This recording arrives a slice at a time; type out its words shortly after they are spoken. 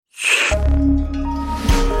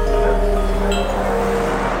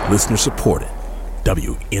Listener supported.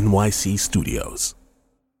 WNYC Studios.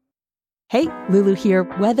 Hey, Lulu here.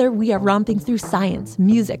 Whether we are romping through science,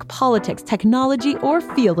 music, politics, technology, or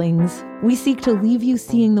feelings, we seek to leave you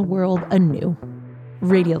seeing the world anew.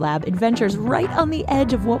 Radiolab adventures right on the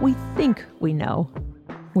edge of what we think we know.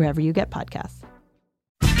 Wherever you get podcasts.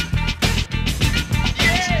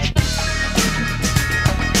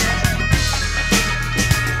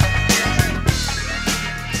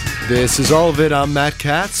 This is All of It. I'm Matt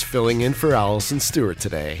Katz, filling in for Allison Stewart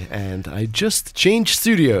today. And I just changed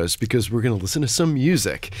studios because we're going to listen to some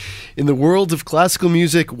music. In the world of classical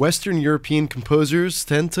music, Western European composers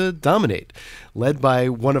tend to dominate. Led by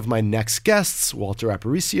one of my next guests, Walter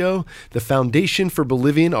Aparicio, the Foundation for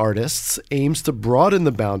Bolivian Artists aims to broaden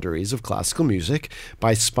the boundaries of classical music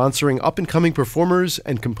by sponsoring up-and-coming performers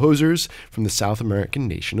and composers from the South American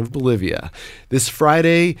nation of Bolivia. This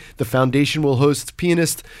Friday, the Foundation will host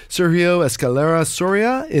pianist Sergio Escalera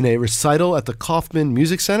Soria in a recital at the Kaufman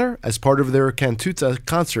Music Center as part of their Cantuta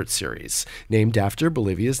concert series, named after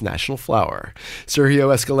Bolivia's national flower.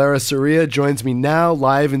 Sergio Escalera Soria joins me now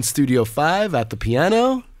live in Studio 5 at the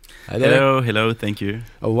piano. Hi there. Hello, thank you.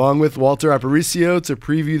 Along with Walter Aparicio to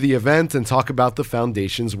preview the event and talk about the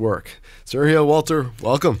Foundation's work. Sergio, Walter,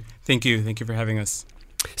 welcome. Thank you for having us.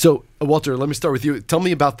 So, Walter, let me start with you. Tell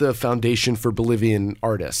me about the Foundation for Bolivian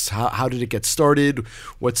Artists. How did it get started?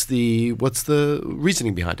 What's the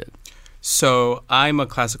reasoning behind it? So, I'm a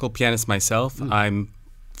classical pianist myself. I'm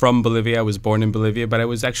from Bolivia. I was born in Bolivia, but I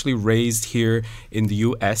was actually raised here in the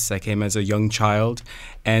U.S. I came as a young child,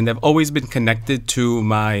 and I've always been connected to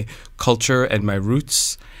my culture and my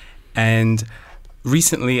roots. And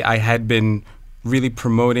recently, I had been really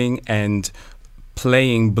promoting and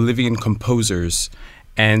playing Bolivian composers.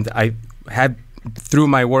 And I had, through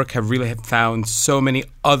my work, have found so many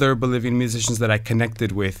other Bolivian musicians that I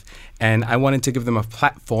connected with. And I wanted to give them a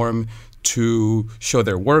platform to show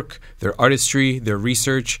their work, their artistry, their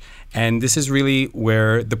research. And this is really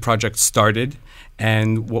where the project started.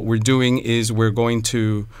 And what we're doing is we're going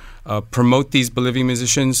to promote these Bolivian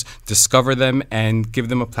musicians, discover them, and give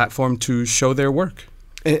them a platform to show their work.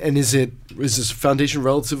 And is this foundation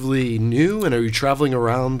relatively new? And are you traveling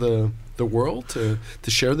around the world to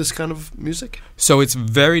share this kind of music? So it's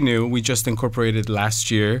very new. We just incorporated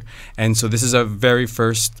last year. And so this is our very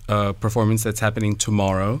first performance that's happening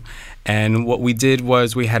tomorrow. And what we did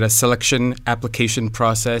was we had a selection application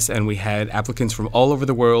process, and we had applicants from all over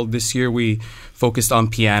the world. This year we focused on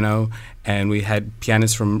piano, and we had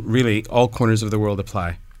pianists from really all corners of the world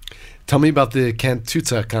apply. Tell me about the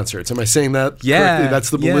Cantuta concerts. Am I saying that correctly? That's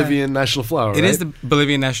the Bolivian national flower, right? It is the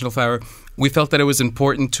Bolivian national flower. We felt that it was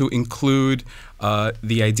important to include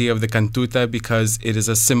the idea of the Cantuta because it is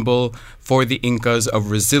a symbol for the Incas of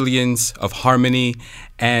resilience, of harmony,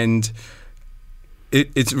 and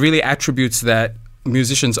it's really attributes that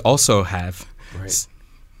musicians also have.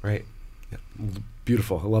 Right. Yeah.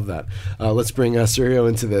 Beautiful. I love that. Let's bring Sergio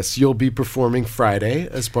into this. You'll be performing Friday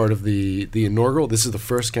as part of the inaugural. This is the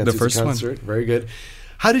first Cantuta concert. One. Very good.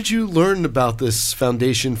 How did you learn about this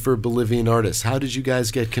Foundation for Bolivian Artists? How did you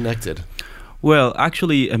guys get connected? Well,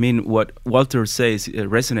 actually, I mean, what Walter says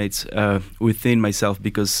resonates within myself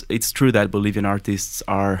because it's true that Bolivian artists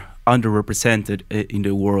are underrepresented in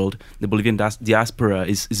the world. The Bolivian diaspora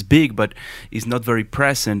is big, but is not very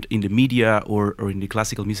present in the media or in the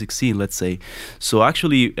classical music scene, let's say. So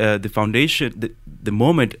actually, the foundation, the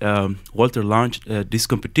moment Walter launched this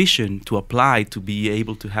competition to apply to be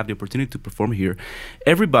able to have the opportunity to perform here,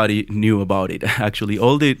 everybody knew about it. Actually,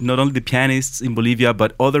 not only the pianists in Bolivia,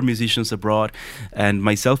 but other musicians abroad, and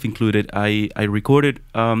myself included. I recorded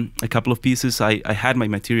a couple of pieces. I had my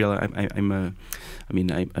material. I'm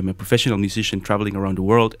a professional musician traveling around the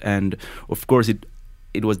world, and of course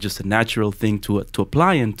it was just a natural thing to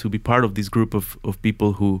apply and to be part of this group of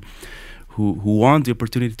people who want the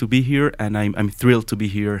opportunity to be here, and I'm thrilled to be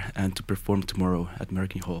here and to perform tomorrow at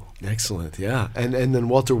American Hall. Excellent, yeah. And then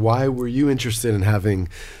Walter, why were you interested in having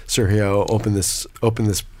Sergio open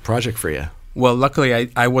this project for you? Well,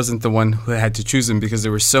 luckily, I wasn't the one who had to choose them because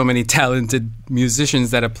there were so many talented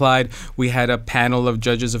musicians that applied. We had a panel of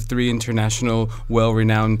judges of 3 international,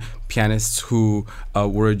 well-renowned pianists who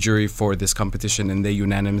were a jury for this competition, and they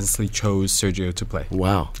unanimously chose Sergio to play.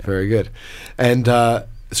 Wow, very good. And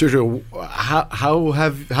Sergio,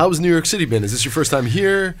 how's New York City been? Is this your first time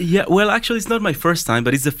here? Yeah, well, actually, it's not my first time,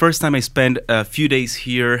 but it's the first time I spent a few days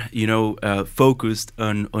here, focused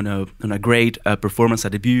on a great performance, a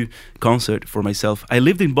debut concert for myself. I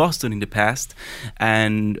lived in Boston in the past,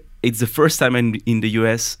 and it's the first time I'm in the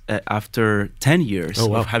U.S. After 10 years Oh,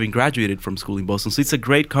 wow. of having graduated from school in Boston. So it's a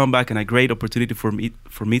great comeback and a great opportunity for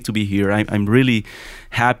me to be here. I'm really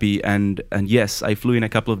happy, and yes, I flew in a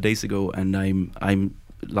couple of days ago, and I'm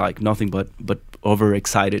like nothing but over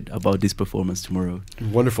excited about this performance tomorrow.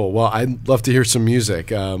 Wonderful. Well, I'd love to hear some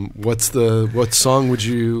music. What song would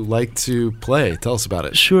you like to play? Tell us about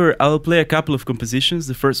it. Sure, I'll play a couple of compositions.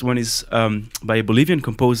 The first one is by a Bolivian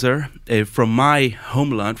composer from my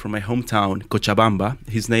homeland, from my hometown, Cochabamba.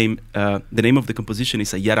 The name of the composition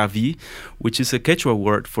is a yaraví, which is a Quechua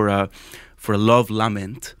word for a love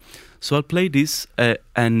lament. So I'll play this,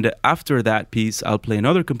 and after that piece, I'll play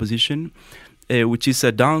another composition, which is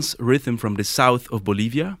a dance rhythm from the south of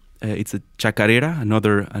Bolivia. It's a chacarera,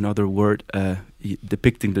 another word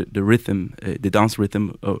depicting the rhythm, the dance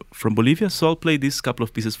rhythm from Bolivia. So I'll play these couple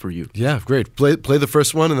of pieces for you. Yeah, great. Play the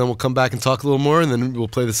first one, and then we'll come back and talk a little more, and then we'll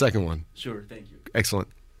play the second one. Sure, thank you. Excellent.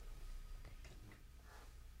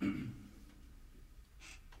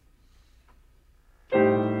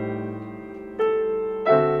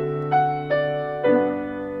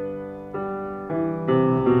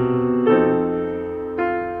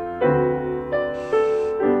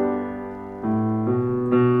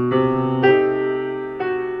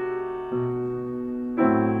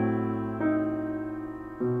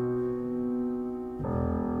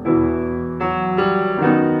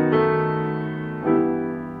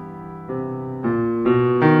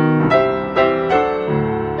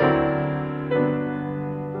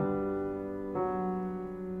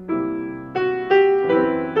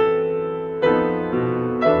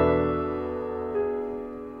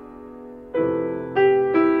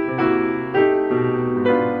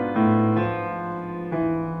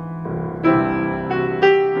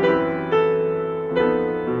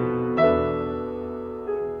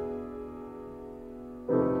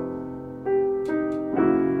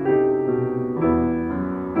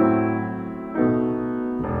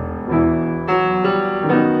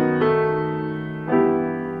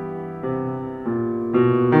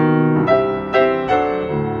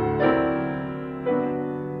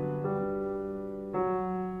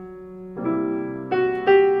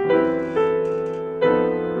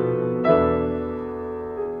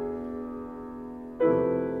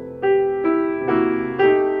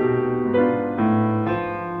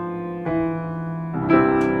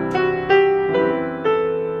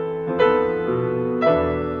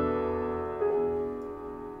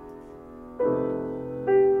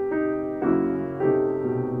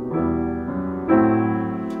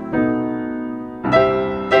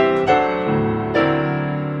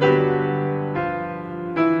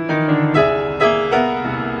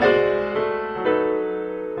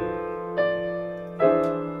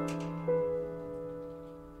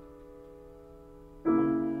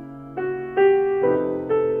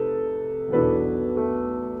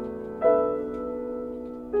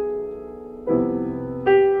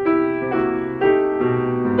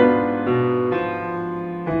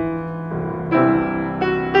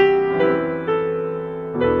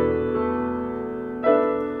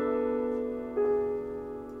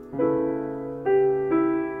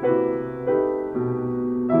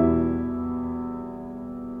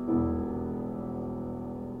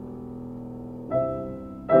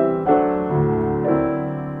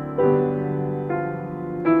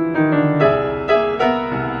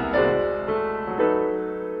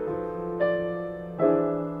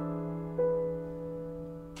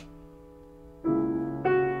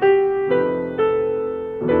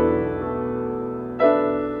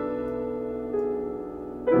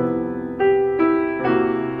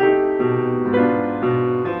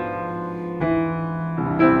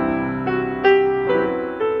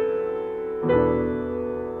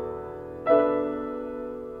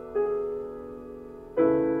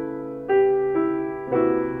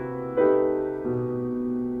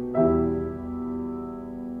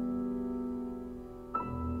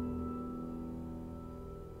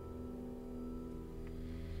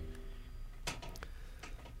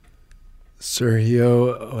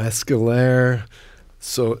 Sergio Escaler.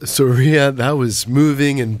 So, Ria, that was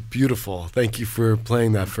moving and beautiful. Thank you for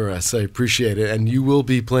playing that for us. I appreciate it. And you will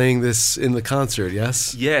be playing this in the concert,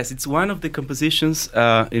 yes? Yes, it's one of the compositions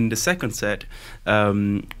in the second set,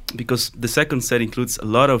 because the second set includes a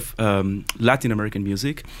lot of Latin American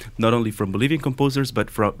music, not only from Bolivian composers, but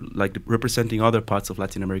from representing other parts of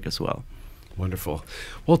Latin America as well. Wonderful.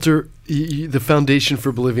 Walter, the Foundation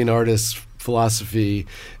for Bolivian Artists philosophy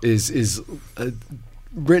is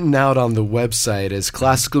written out on the website as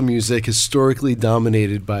classical music historically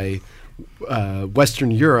dominated by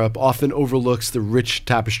Western Europe often overlooks the rich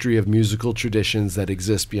tapestry of musical traditions that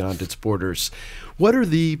exist beyond its borders. What are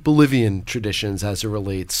the Bolivian traditions as it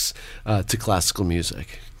relates to classical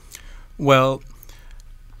music? Well,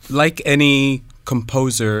 like any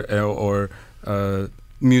composer or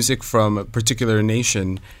music from a particular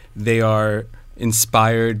nation, they are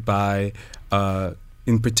inspired by,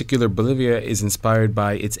 in particular, Bolivia is inspired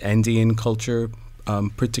by its Andean culture,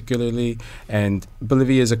 particularly. And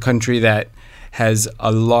Bolivia is a country that has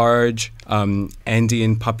a large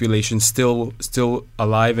Andean population still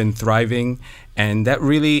alive and thriving. And that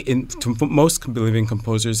really, most Bolivian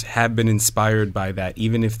composers have been inspired by that,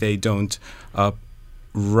 even if they don't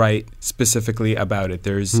write specifically about it.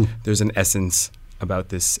 There's an essence about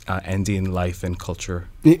this Andean life and culture.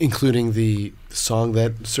 Including the song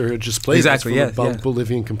that Sergio just played. Exactly, That's from a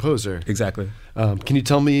Bolivian composer. Exactly. Can you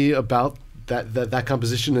tell me about that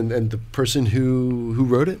composition and the person who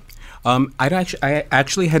wrote it? I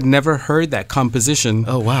actually had never heard that composition.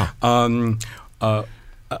 Oh, wow.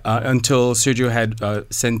 Until Sergio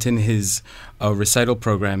had sent in his recital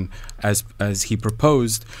program as he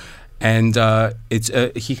proposed. And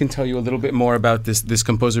he can tell you a little bit more about this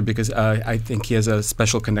composer because I think he has a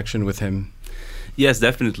special connection with him. Yes,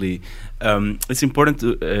 definitely. It's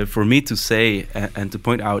important for me to say and to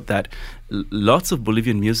point out that lots of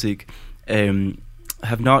Bolivian music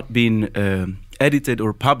have not been edited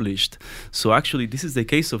or published. So actually, this is the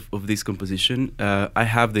case of this composition. I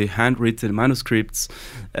have the handwritten manuscripts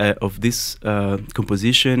of this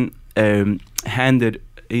composition handed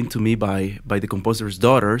into me by the composer's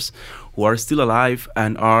daughters, who are still alive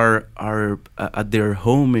and are at their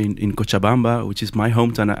home in Cochabamba, which is my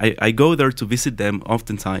hometown. I go there to visit them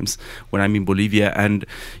oftentimes when I'm in Bolivia, and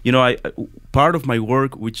part of my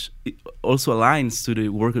work, which also aligns to the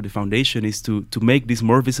work of the foundation, is to make this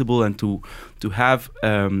more visible and to have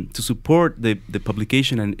to support the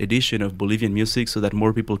publication and edition of Bolivian music so that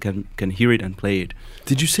more people can hear it and play it.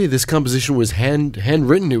 Did you say this composition was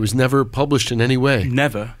handwritten? It was never published in any way?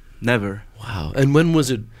 Never. Wow. And when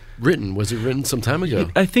was it written? Was it written some time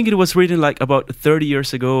ago? I think it was written like about 30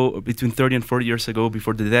 years ago, between 30 and 40 years ago,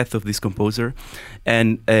 before the death of this composer.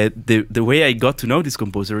 And the way I got to know this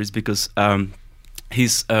composer is because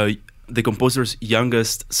the composer's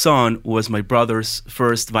youngest son was my brother's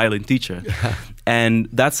first violin teacher. And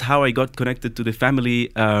that's how I got connected to the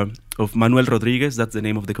family of Manuel Rodriguez. That's the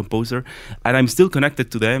name of the composer. And I'm still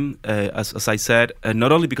connected to them, as I said,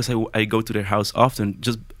 not only because I go to their house often,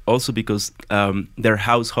 just also because their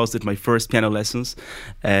house hosted my first piano lessons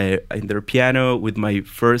in their piano with my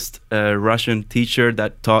first Russian teacher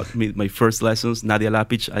that taught me my first lessons, Nadia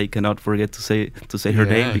Lapic. I cannot forget to say her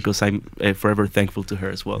name because I'm forever thankful to her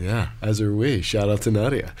as well. Yeah, as are we. Shout out to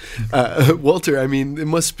Nadia. Walter, I mean, it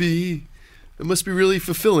must be really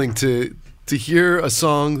fulfilling to hear a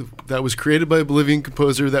song that was created by a Bolivian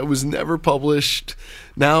composer that was never published,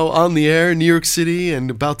 now on the air in New York City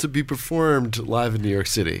and about to be performed live in New York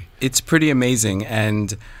City. It's pretty amazing,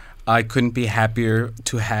 and I couldn't be happier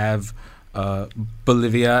to have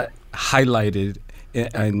Bolivia highlighted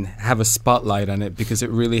and have a spotlight on it, because it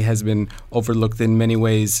really has been overlooked in many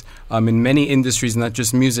ways, in many industries, not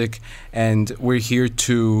just music. And we're here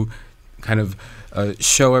to kind of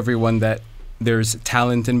show everyone that there's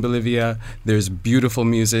talent in Bolivia, there's beautiful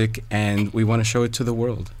music, and we want to show it to the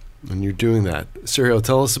world. And you're doing that. Sergio,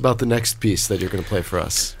 tell us about the next piece that you're going to play for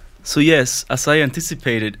us. So yes, as I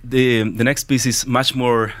anticipated, the next piece is much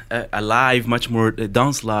more alive, much more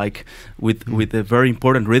dance-like, with very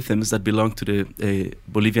important rhythms that belong to the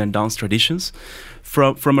Bolivian dance traditions.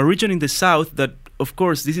 From a region in the south that, of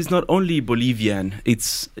course, this is not only Bolivian.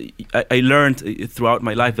 I learned throughout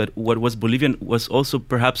my life that what was Bolivian was also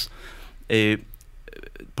perhaps a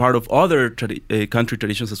part of other country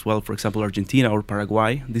traditions as well. For example, Argentina or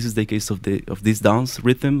Paraguay. This is the case of this dance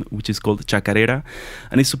rhythm, which is called chacarera,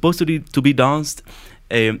 and it's supposed to be danced,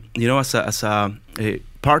 as a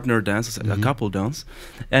partner dance, as a couple dance.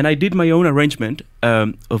 And I did my own arrangement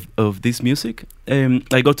of this music.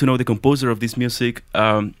 I got to know the composer of this music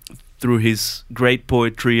through his great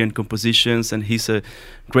poetry and compositions, and he's a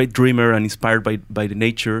great dreamer and inspired by the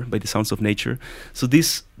nature, by the sounds of nature. So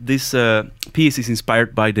this piece is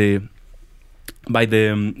inspired by the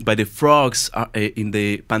frogs in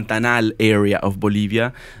the Pantanal area of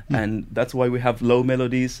Bolivia, and that's why we have low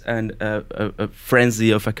melodies and a frenzy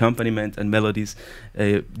of accompaniment and melodies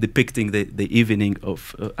depicting the evening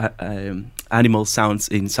of animal sounds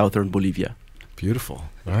in southern Bolivia. Beautiful.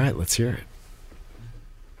 All right, let's hear it.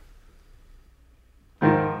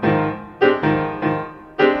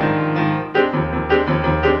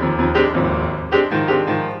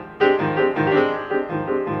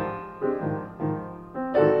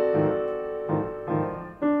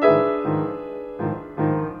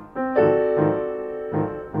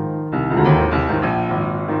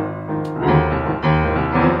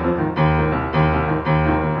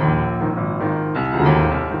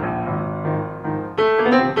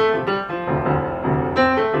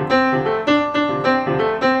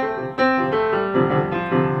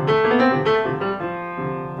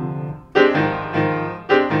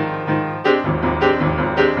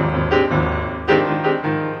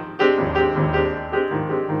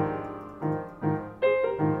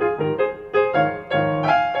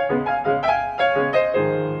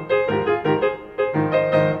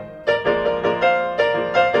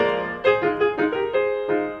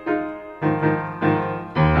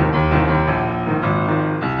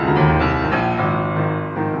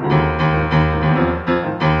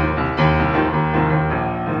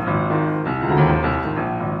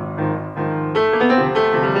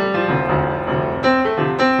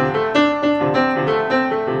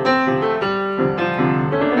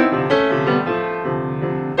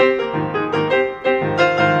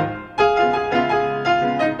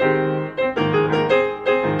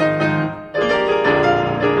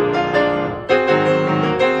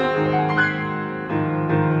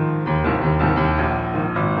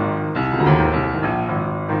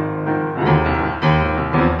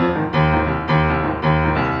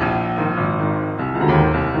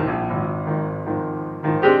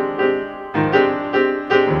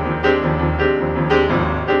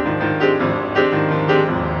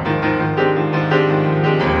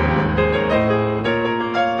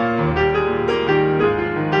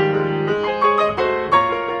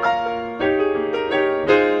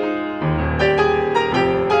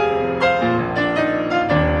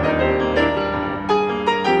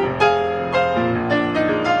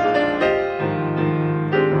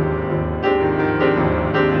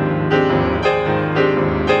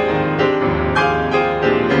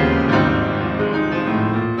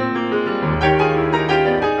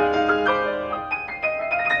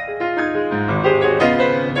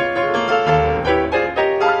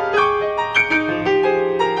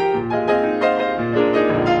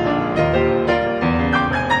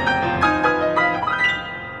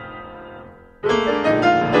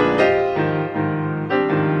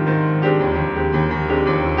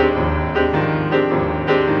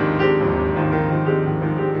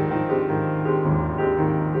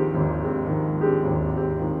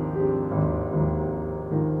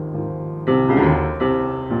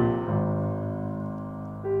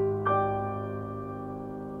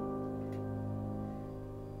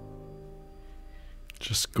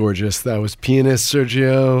 Just gorgeous. That was pianist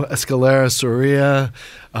Sergio Escalera Soria.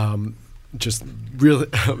 Just really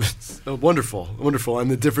wonderful, wonderful.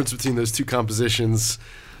 And the difference between those two compositions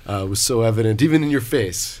was so evident, even in your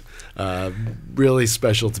face. Really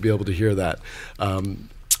special to be able to hear that.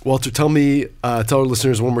 Walter, tell our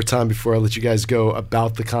listeners one more time before I let you guys go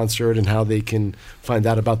about the concert and how they can find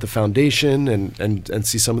out about the foundation and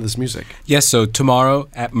see some of this music. Yes, so tomorrow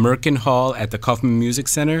at Merkin Hall at the Kaufman Music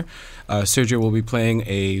Center, Sergio will be playing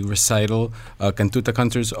a recital, Cantuta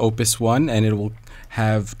Cantor's Opus 1, and it will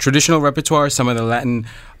have traditional repertoire, some of the Latin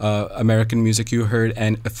American music you heard,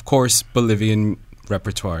 and of course Bolivian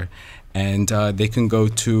repertoire. And they can go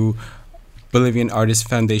to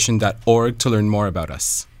BolivianArtistFoundation.org to learn more about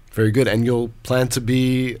us. Very good. And you'll plan to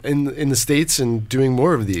be in the States and doing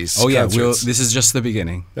more of these concerts. This is just the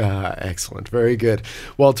beginning. Excellent. Very good.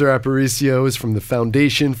 Walter Aparicio is from the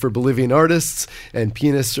Foundation for Bolivian Artists, and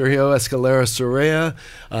pianist Sergio Escalera Soria.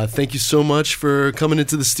 Thank you so much for coming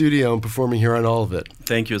into the studio and performing here on All of It.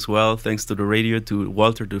 Thank you as well. Thanks to the radio, to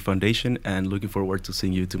Walter, to the Foundation, and looking forward to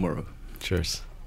seeing you tomorrow. Cheers.